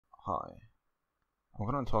Hi, I'm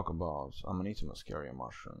going to talk about Amanita Muscaria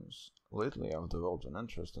mushrooms. Lately I've developed an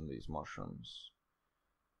interest in these mushrooms.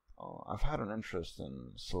 I've had an interest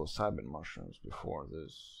in psilocybin mushrooms before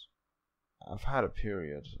this. I've had a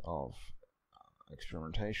period of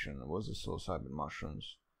experimentation with the psilocybin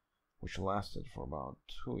mushrooms which lasted for about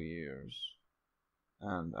 2 years,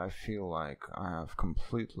 and I feel like I have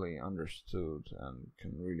completely understood and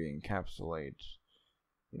can really encapsulate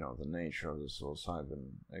the nature of the psilocybin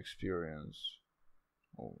experience.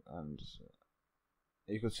 And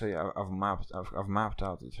you could say I've mapped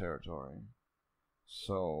out the territory.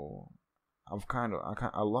 So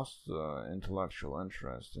I lost the intellectual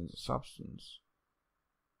interest in the substance,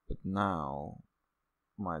 but now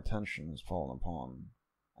my attention has fallen upon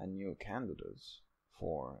a new candidate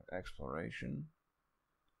for exploration,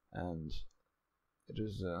 and it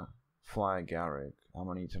is the fly agaric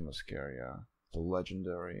Amanita Muscaria, the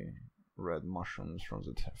legendary red mushrooms from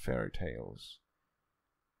the fairy tales,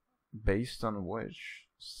 based on which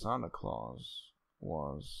Santa Claus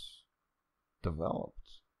was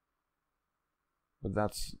developed. But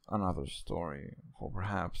that's another story for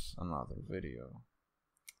perhaps another video.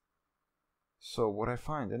 So what I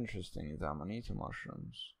find interesting in the Amanita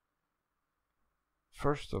mushrooms,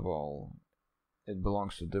 first of all, it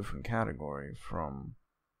belongs to a different category from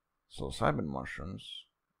psilocybin mushrooms,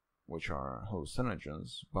 which are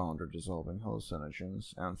hallucinogens, boundary-dissolving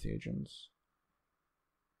hallucinogens, entheogens.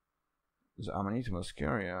 The Amanita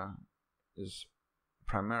Muscaria is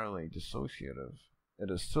primarily dissociative. It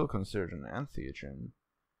is still considered an entheogen,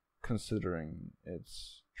 considering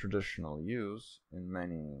its traditional use in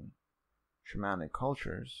many shamanic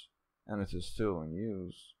cultures, and it is still in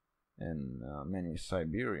use in many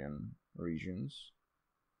Siberian regions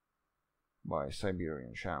by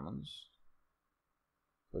Siberian shamans.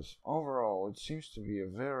 But overall, it seems to be a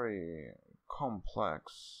very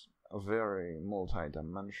complex, a very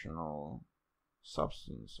multi-dimensional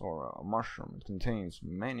substance, or a mushroom. It contains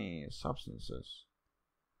many substances,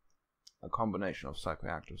 a combination of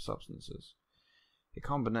psychoactive substances,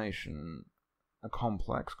 a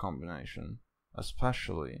complex combination,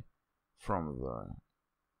 especially from the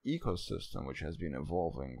ecosystem which has been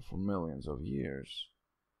evolving for millions of years.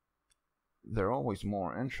 They're always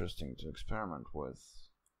more interesting to experiment with,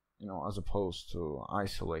 as opposed to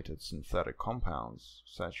isolated synthetic compounds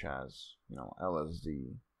such as,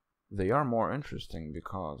 LSD. They are more interesting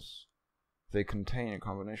because they contain a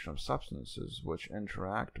combination of substances which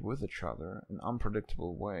interact with each other in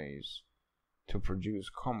unpredictable ways to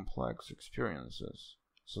produce complex experiences.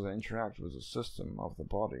 So they interact with the system of the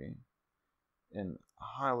body in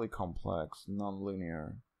highly complex,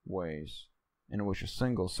 non-linear ways in which a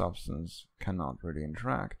single substance cannot really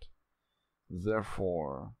interact.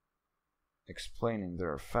 Therefore, explaining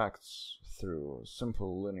their effects through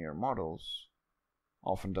simple linear models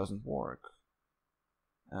often doesn't work,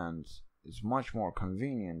 and it's much more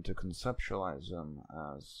convenient to conceptualize them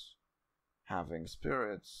as having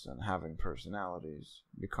spirits and having personalities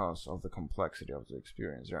because of the complexity of the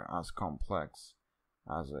experience. They're as complex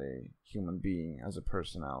as a human being, as a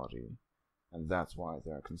personality, and that's why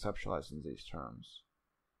they're conceptualized in these terms.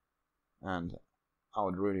 And I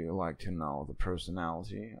would really like to know the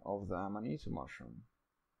personality of the Amanita mushroom.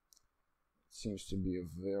 It seems to be a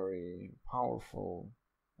very powerful,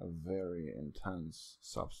 a very intense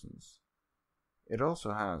substance. It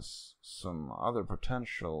also has some other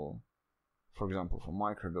potential, for example, for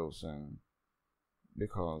microdosing,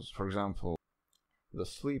 because, for example, the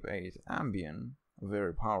sleep aid Ambien, a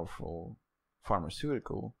very powerful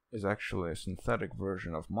pharmaceutical, is actually a synthetic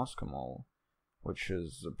version of muscimol, which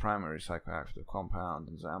is the primary psychoactive compound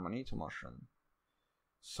in the Amanita mushroom.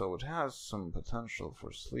 So it has some potential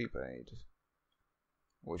for sleep aid,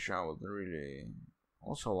 which I would really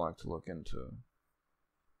also like to look into.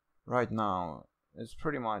 Right now, it's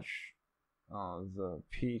pretty much the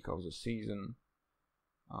peak of the season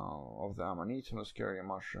of the Amanita Muscaria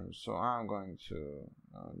mushrooms, so I'm going to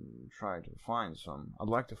try to find some. I'd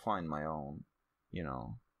like to find my own,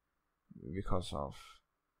 because of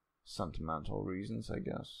sentimental reasons, I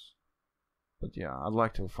guess. But yeah, I'd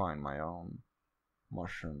like to find my own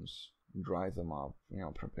mushrooms, dry them up,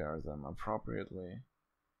 prepare them appropriately,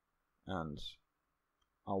 and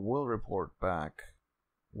I will report back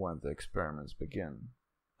when the experiments begin,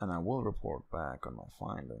 and I will report back on my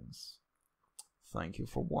findings. Thank you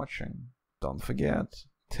for watching. Don't forget,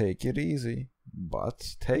 take it easy,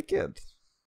 but take it.